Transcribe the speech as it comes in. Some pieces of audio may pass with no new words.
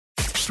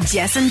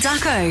Jess and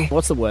Ducko.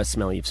 What's the worst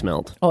smell you've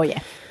smelled? Oh, yeah.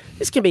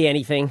 This can be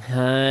anything.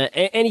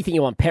 Anything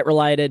you want.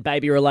 Pet-related,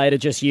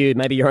 baby-related, just you,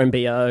 maybe your own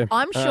BO.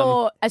 I'm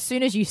sure as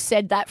soon as you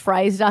said that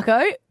phrase,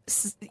 Ducko,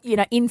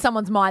 in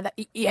someone's mind, that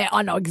yeah,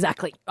 I know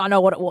exactly. I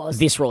know what it was.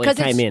 Viscerally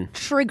came in.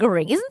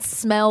 Triggering. Isn't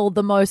smell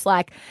the most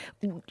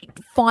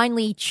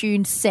finely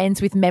tuned sense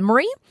with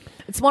memory?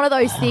 It's one of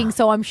those things,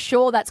 so I'm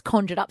sure that's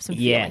conjured up some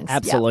feelings. Yeah,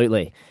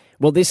 absolutely. Yep.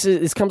 Well,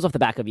 this comes off the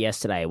back of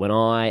yesterday when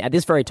I, at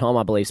this very time,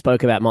 I believe,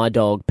 spoke about my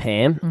dog,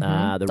 Pam.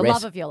 The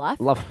love of your life.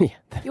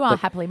 You are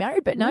happily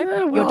married, but no,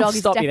 your dog is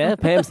stop definitely... you there.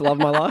 Pam's the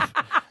love of my life.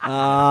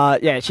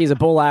 She's a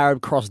bull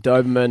Arab cross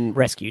Doberman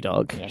rescue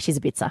dog. Yeah, she's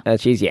a bitzer.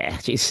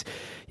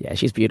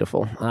 She's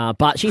beautiful.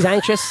 But she's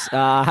anxious.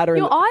 Had her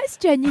your eyes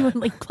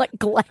genuinely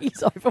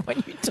glaze over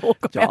when you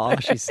talk about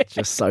her. She's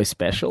just so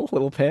special,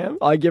 little Pam.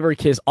 I give her a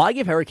kiss. I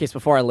give her a kiss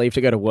before I leave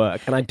to go to work,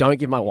 and I don't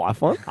give my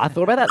wife one. I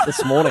thought about that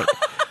this morning.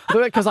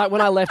 Because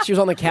when I left, she was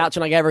on the couch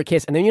and I gave her a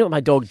kiss. And then you know what my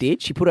dog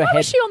did? She put her head... Why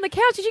was she on the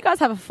couch? Did you guys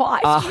have a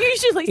fight? You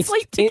usually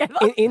sleep together.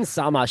 In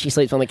summer, she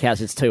sleeps on the couch.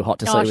 It's too hot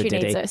to sleep with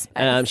Diddy.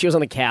 She was on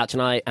the couch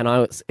and I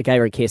gave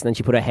her a kiss and then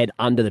she put her head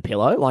under the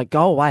pillow. Like,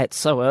 go away, it's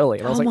so early.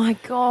 And I was like, my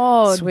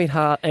God.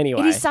 Sweetheart.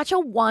 Anyway. It is such a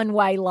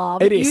one-way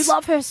love. It is. You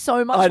love her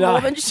so much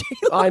more than she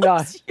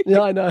loves you.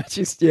 Yeah, I know.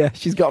 She's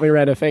got me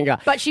around her finger.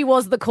 But she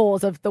was the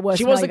cause of the worst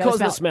smell. She was the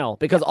cause of the smell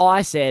because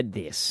I said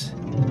this.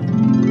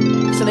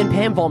 So then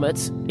Pam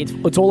vomits.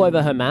 It's all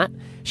over her mat.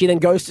 She then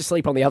goes to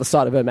sleep on the other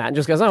side of her mat and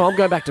just goes, I'm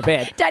going back to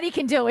bed. Daddy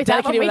can deal with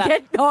that when we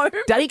get home.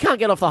 Daddy can't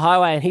get off the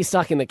highway and he's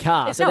stuck in the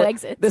car. There's no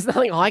exit. There's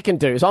nothing I can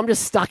do. So I'm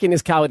just stuck in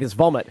this car with this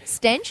vomit.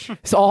 Stench?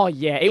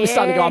 It was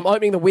starting to go. I'm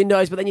opening the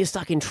windows, but then you're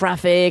stuck in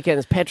traffic and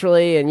it's petrol-y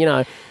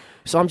and,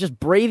 So I'm just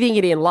breathing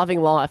it in,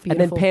 loving life.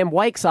 Beautiful. And then Pam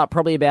wakes up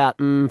probably about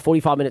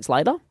 45 minutes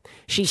later.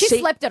 She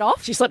slept it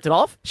off? She slept it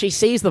off. She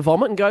sees the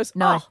vomit and goes,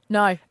 No.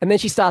 And then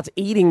she starts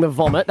eating the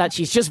vomit that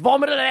she's just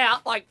vomited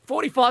out like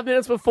 45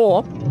 minutes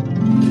before.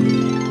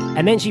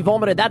 And then she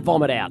vomited that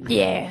vomit out.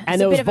 Yeah. And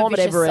there was vomit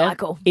everywhere.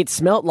 Cycle. It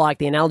smelled like,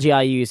 the analogy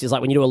I use is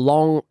like when you do a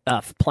long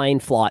plane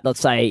flight,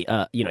 let's say,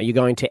 you're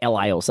going to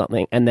LA or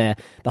something, and the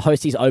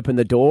hosties open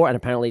the door, and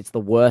apparently it's the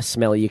worst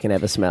smell you can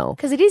ever smell.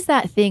 Because it is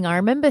that thing. I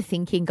remember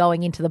thinking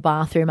going into the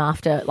bathroom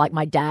after,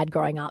 my dad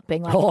growing up,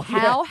 being like,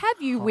 how have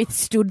you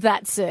withstood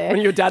that, sir?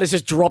 When your dad has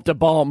just dropped a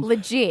bomb.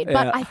 Legit. Yeah.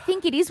 But I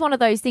think it is one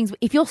of those things,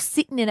 if you're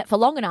sitting in it for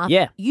long enough,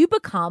 you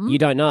become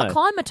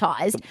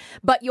acclimatized.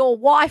 But your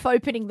wife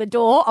opening the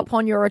door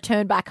upon your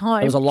return back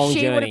home, it was a long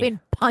she journey. would have been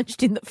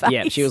punched in the face.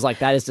 Yeah, she was like,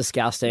 that is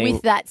disgusting.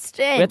 With that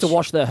stench. We had to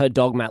wash her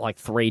dog mat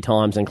 3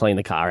 times and clean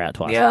the car out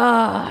twice.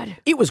 God.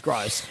 It was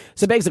gross.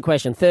 So begs the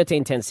question,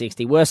 13 10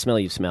 60, worst smell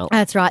you've smelled.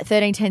 That's right,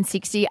 13 10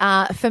 60.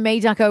 For me,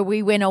 Ducko,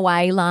 we went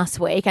away last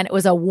week and it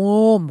was a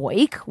warm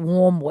week.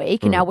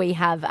 Now we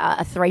have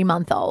a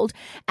 3-month-old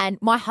and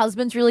my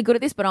husband's really good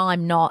at this, but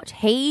I'm not.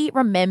 He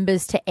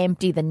remembers to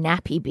empty the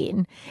nappy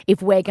bin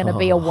if we're going to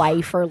be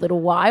away for a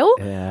little while.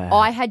 Yeah.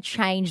 I had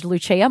changed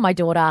Lucia, my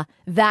daughter,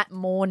 that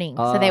morning.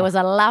 So there was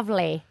a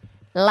lovely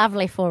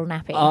full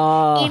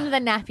nappy in the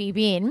nappy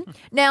bin.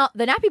 Now,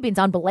 the nappy bin's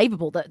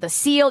unbelievable. The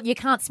seal, you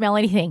can't smell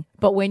anything.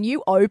 But when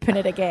you open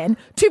it again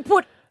to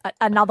put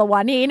another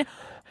one in,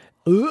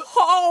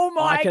 oh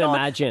my God. I can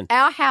imagine.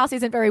 Our house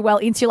isn't very well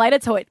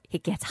insulated, so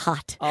it gets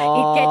hot. It gets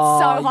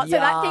so hot. So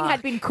that thing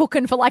had been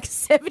cooking for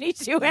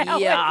 72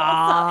 hours.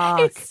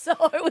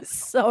 It was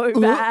so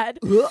bad.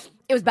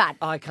 It was bad.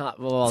 I can't.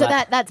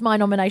 That's my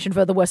nomination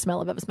for the worst smell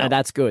I've ever smelled.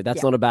 That's good.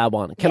 That's not a bad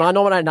one. Can I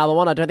nominate another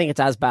one? I don't think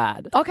it's as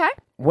bad. Okay.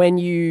 When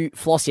you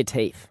floss your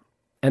teeth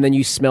and then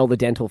you smell the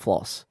dental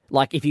floss.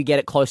 Like if you get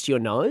it close to your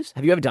nose.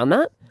 Have you ever done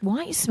that?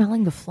 Why are you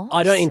smelling the floss?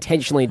 I don't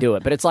intentionally do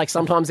it, but it's like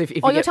sometimes if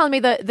you're telling me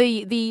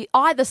the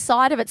either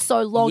side of it's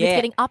so long it's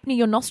getting up near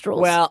your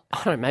nostrils. Well,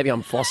 I don't know, maybe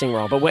I'm flossing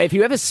wrong, but if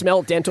you ever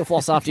smell dental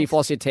floss after you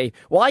floss your teeth,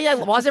 why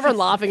is everyone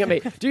laughing at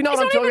me? Do you know what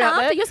I'm talking about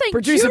there? You're saying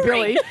Producer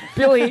during.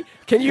 Billy,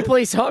 can you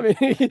please tell me?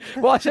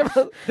 Why is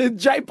everyone,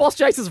 Boss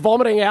Jason's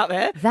vomiting out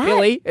there. That?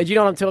 Billy, do you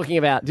know what I'm talking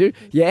about?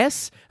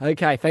 Yes?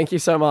 Okay, thank you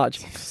so much.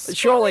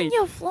 Surely.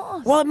 Your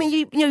floss. Well, I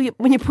mean, you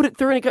when you put it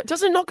through and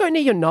does it not go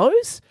near your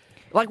nose?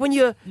 Like when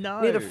you're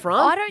near the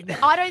front?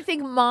 I don't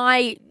think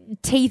my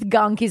teeth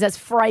gunk is as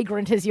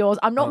fragrant as yours.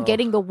 I'm not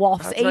getting the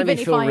wafts, even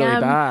if I really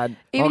am. Bad.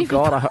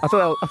 God, I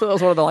thought that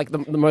was one of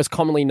the most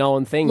commonly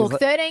known things. Look,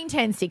 13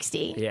 10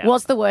 60.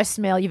 What's the worst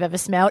smell you've ever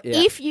smelled? Yeah.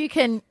 If you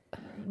can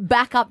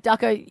back up,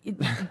 Ducko,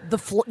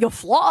 your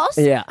floss,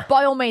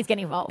 by all means get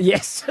involved.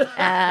 Yes. We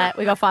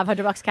got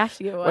 $500 cash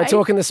to give away. We're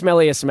talking the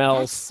smellier smells.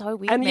 That's so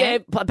weird, and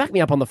man. Back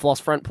me up on the floss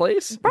front,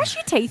 please. Brush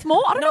your teeth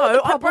more. I don't know what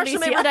the I problem brush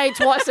them is every day,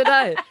 twice a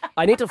day.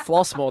 I need to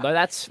floss more, though.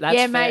 That's yeah,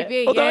 fair.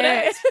 maybe. Although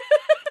yeah. it is.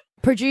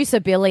 Producer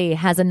Billy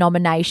has a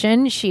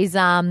nomination. She's,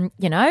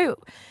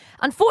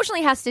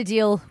 unfortunately has to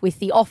deal with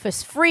the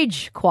office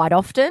fridge quite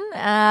often.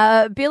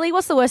 Billy,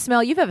 what's the worst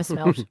smell you've ever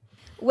smelled?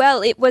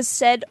 Well, it was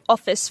said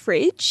office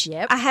fridge.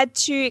 Yep. I had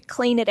to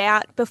clean it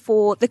out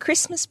before the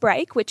Christmas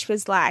break, which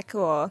was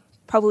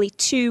probably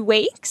 2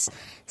 weeks.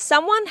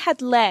 Someone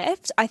had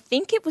left, I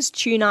think it was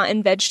tuna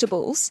and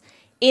vegetables,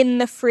 in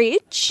the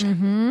fridge,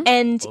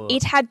 and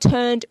it had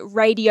turned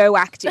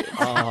radioactive.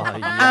 Oh,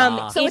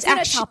 yeah. So it's in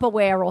a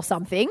Tupperware or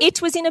something.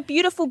 It was in a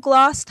beautiful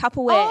glass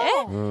Tupperware.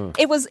 Oh.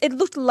 It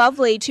looked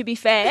lovely, to be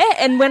fair.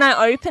 And when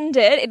I opened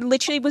it, it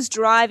literally was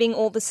driving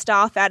all the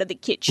staff out of the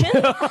kitchen.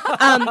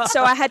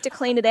 So I had to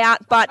clean it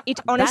out. But it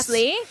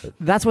honestly,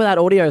 That's where that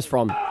audio is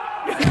from.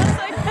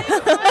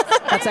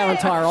 That's our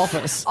entire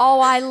office. Oh,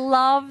 I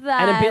love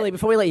that. And then, Billy,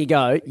 before we let you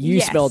go, you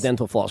Yes. smell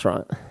dental floss,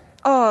 right?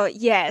 oh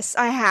yes,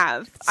 I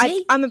have.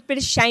 I'm a bit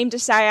ashamed to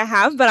say I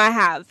have, but I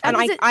have, and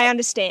I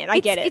understand. I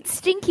get it. It's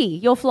stinky.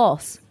 Your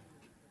floss.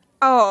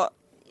 Oh.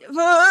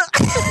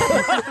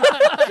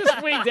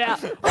 Just wigged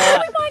out. We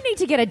might need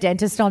to get a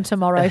dentist on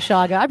tomorrow,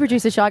 Shargo. I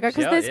producer Shargo,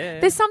 because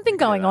there's something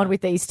going on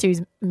with these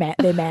two's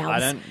their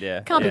mouths.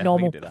 Can't be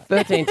normal.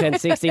 13 10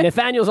 60.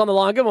 Nathaniel's on the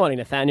line. Good morning,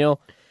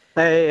 Nathaniel.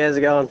 Hey, how's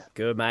it going?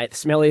 Good, mate. The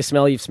smelliest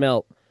smell you've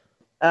smelt.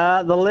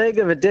 The leg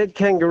of a dead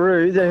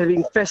kangaroo that had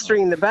been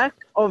festering in the back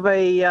of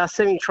a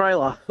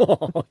semi-trailer.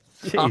 Oh,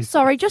 Oh,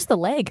 sorry, just the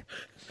leg.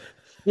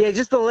 Yeah,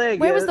 just the leg.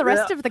 Where was the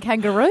rest of the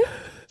kangaroo?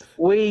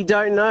 We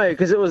don't know,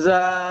 because it was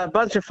a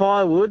bunch of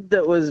firewood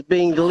that was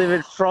being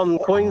delivered from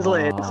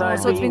Queensland. So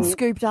it's been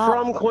scooped up.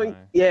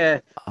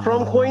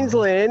 From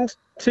Queensland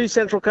to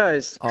Central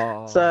Coast.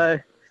 So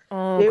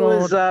it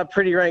was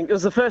pretty rank. It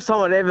was the first time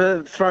I'd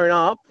ever thrown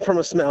up from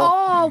a smell.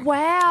 Oh,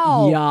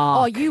 wow.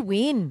 Yuck. Oh, you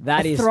win.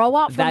 That A is throw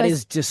up. That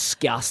is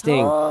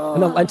disgusting.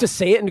 And to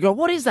see it and go,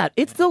 what is that?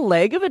 It's the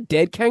leg of a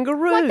dead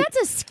kangaroo. Like, that's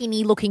a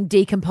skinny-looking,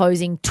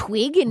 decomposing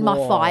twig in my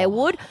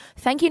firewood.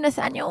 Thank you,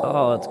 Nathaniel.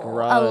 Oh, it's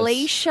gross.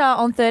 Alicia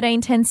on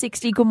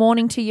 131060, good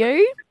morning to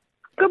you.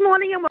 Good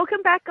morning and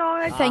welcome back,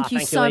 guys. Thank you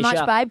thank you, so much,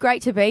 Alicia. babe.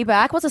 Great to be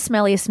back. What's the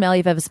smelliest smell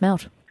you've ever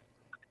smelled?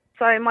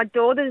 So my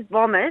daughter's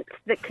vomit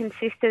that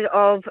consisted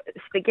of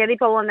spaghetti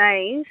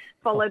bolognese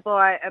followed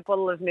by a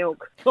bottle of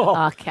milk.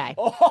 Okay.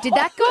 Did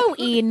that go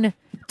in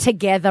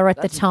together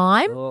at the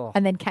time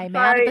and then came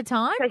out at the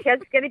time? So she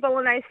had spaghetti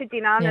bolognese for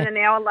dinner and then an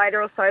hour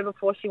later or so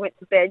before she went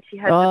to bed, she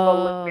had the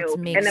bottle of it's milk.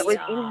 mixed And it was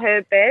in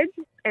her bed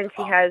and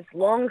she has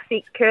long,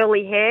 thick,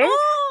 curly hair.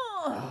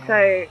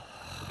 So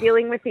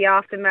dealing with the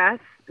aftermath,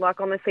 like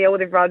honestly, I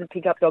would have rather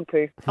pick up dog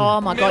poo. Oh,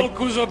 my God. Milk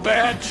was a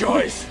bad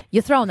choice.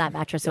 You're throwing that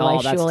mattress away,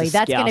 Oh, that's surely.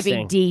 That's going to be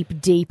disgusting.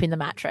 deep, deep in the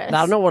mattress. I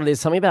don't know what it is.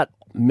 Something about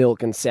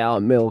milk and sour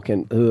milk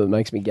and it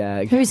makes me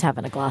gag. Who's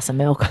having a glass of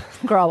milk?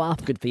 Grow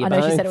up. Good for your I know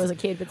she bones. said it was a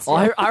kid, but still.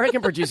 I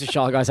reckon producer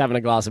Shy Guy's having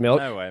a glass of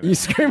milk. No way, You man.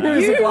 screaming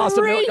he's a glass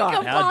of milk reek guy.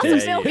 of glass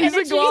of milk He's a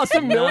energy. glass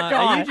of milk No,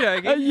 guy. are you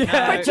joking?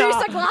 Yeah.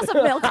 Produce a glass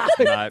of milk.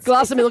 No,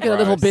 Glass of milk and a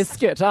little gross.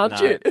 biscuit,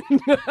 aren't No. you?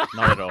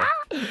 Not at all.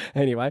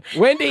 Anyway,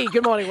 Wendy.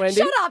 Good morning,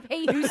 Wendy. Shut up,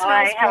 he who smells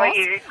Hi, how are floss.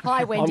 you?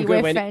 Hi, Wendy. I'm good,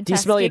 We're Wendy. fantastic. Do you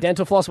smell your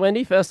dental floss,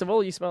 Wendy? First of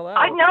all, you smell that?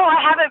 I know I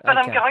haven't, but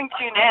Okay. I'm going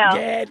to now.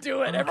 Yeah,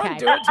 do it. Everyone Okay.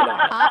 do it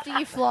tonight. After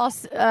you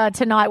floss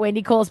tonight,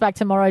 Wendy, call us back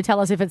tomorrow. Tell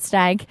us if it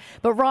stank.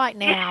 But right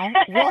now,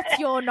 what's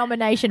your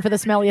nomination for the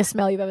smelliest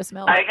smell you've ever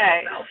smelled?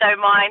 Okay, so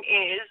mine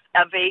is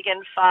a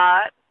vegan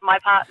fart. My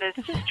partner's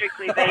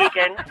strictly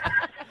vegan,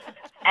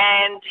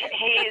 and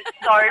he is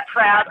so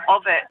proud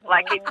of it.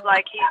 Like it's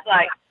like he's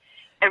like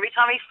every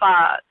time he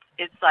farts,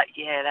 it's like,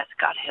 yeah, that's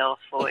gut health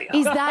for you.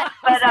 Is that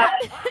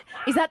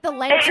is that the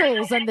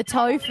lentils and the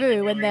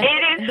tofu and the It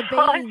and is the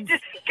so beans?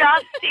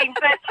 disgusting.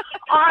 But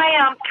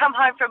I come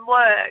home from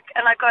work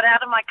and I got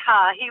out of my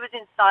car. He was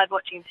inside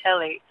watching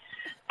telly,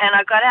 and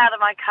I got out of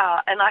my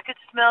car and I could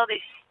smell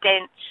this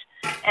stench.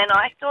 And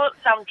I thought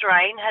some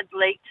drain had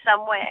leaked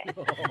somewhere,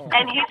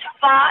 and his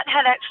fart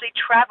had actually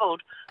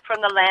travelled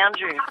from the lounge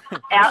room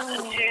out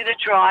into the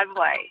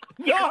driveway.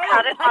 You could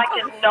cut it like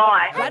a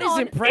knife. That is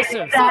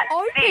impressive. It's that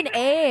Open thick.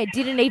 air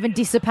didn't even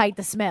dissipate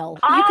the smell.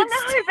 Oh, You could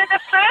no, but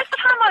the first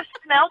time I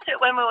smelt it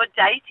when we were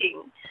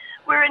dating,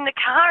 we were in the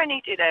car and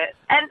he did it.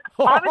 And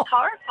I was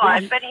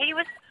horrified, but he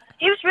was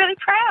really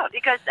proud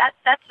because that's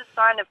a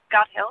sign of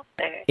gut health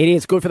there. It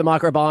is good for the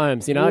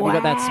microbiomes, you know, if you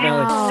got that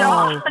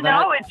smell.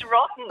 No, it's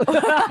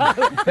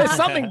rotten. There's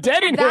something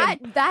dead in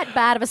him. that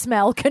bad of a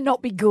smell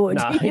cannot be good.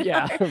 No, you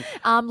know?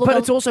 yeah. Look, But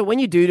it's also when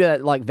you do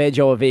that like veg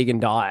or vegan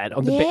diet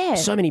on the Yeah.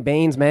 so many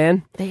beans,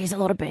 man. there's a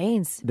lot of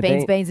beans. The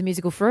Beans, bean- beans, and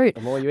musical fruit.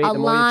 The more you eat, the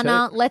more you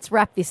Alana, toot. let's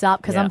wrap this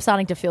up because Yeah. I'm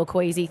starting to feel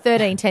queasy.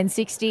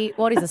 131060.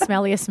 What is the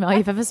smelliest smell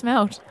you've ever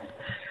smelled?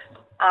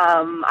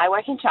 I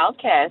work in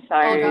childcare, so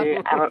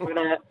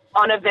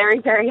on a very,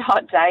 very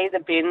hot day, the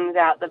bin's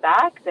out the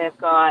back. They've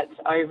got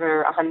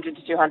over 100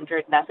 to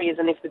 200 nappies,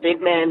 and if the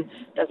big man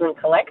doesn't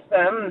collect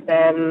them,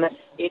 then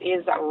it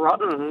is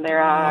rotten. There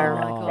are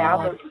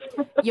thousands.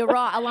 You're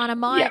right,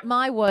 Alana.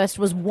 My worst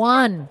was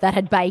one that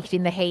had baked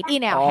in the heat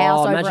in our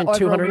house. Imagine over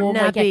 200 a warm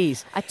weekend.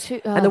 nappies.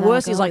 And the Oh,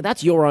 worst is God. like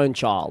that's your own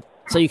child.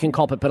 So you can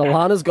cop it, but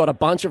Alana's got a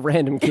bunch of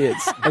random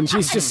kids, and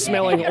she's just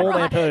smelling all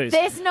their poos.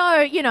 There's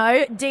no,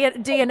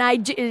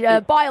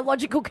 DNA,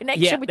 biological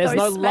connection Yeah, with there's those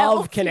no smells.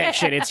 love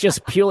connection. Yeah. It's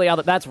just purely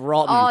other. That's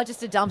rotten. Oh,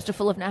 just a dumpster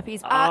full of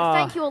nappies.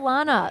 Thank you,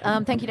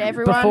 Alana. Thank you to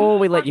everyone. Before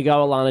we let you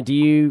go, Alana, do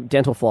you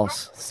dental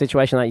floss?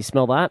 Situation that you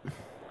smell that?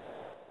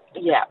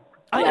 Yeah,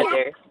 I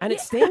do. And it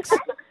stinks?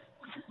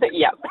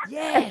 Yep.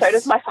 Yes. And so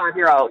does my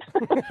 5-year-old.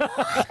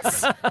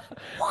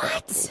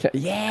 What?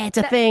 Yeah, it's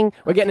a thing.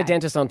 We're getting a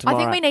dentist on tomorrow. I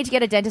think we need to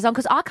get a dentist on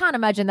because I can't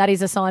imagine that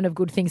is a sign of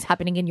good things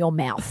happening in your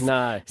mouth.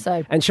 No.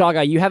 So, and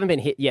Shargo, you haven't been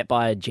hit yet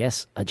by a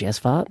Jess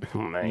fart? Oh,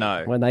 mate.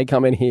 No. When they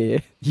come in here,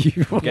 you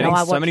Getting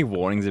so many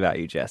warnings about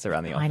you, Jess,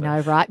 around the office. I know,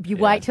 right? You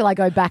wait till I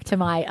go back to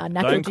my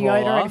natural Don't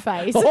deodorant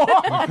claw. phase.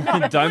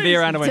 Don't be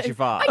around her when she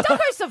farts. I don't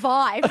go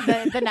survive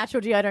the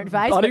natural deodorant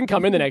phase. I didn't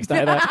come in the next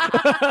day, though.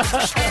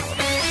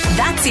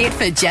 That's it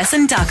for Jess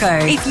and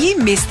Ducko. If you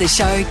missed the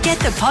show, get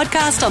the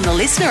podcast on the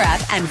Listener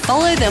app and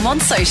follow them on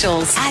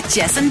socials at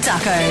Jess and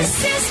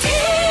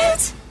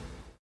Ducko.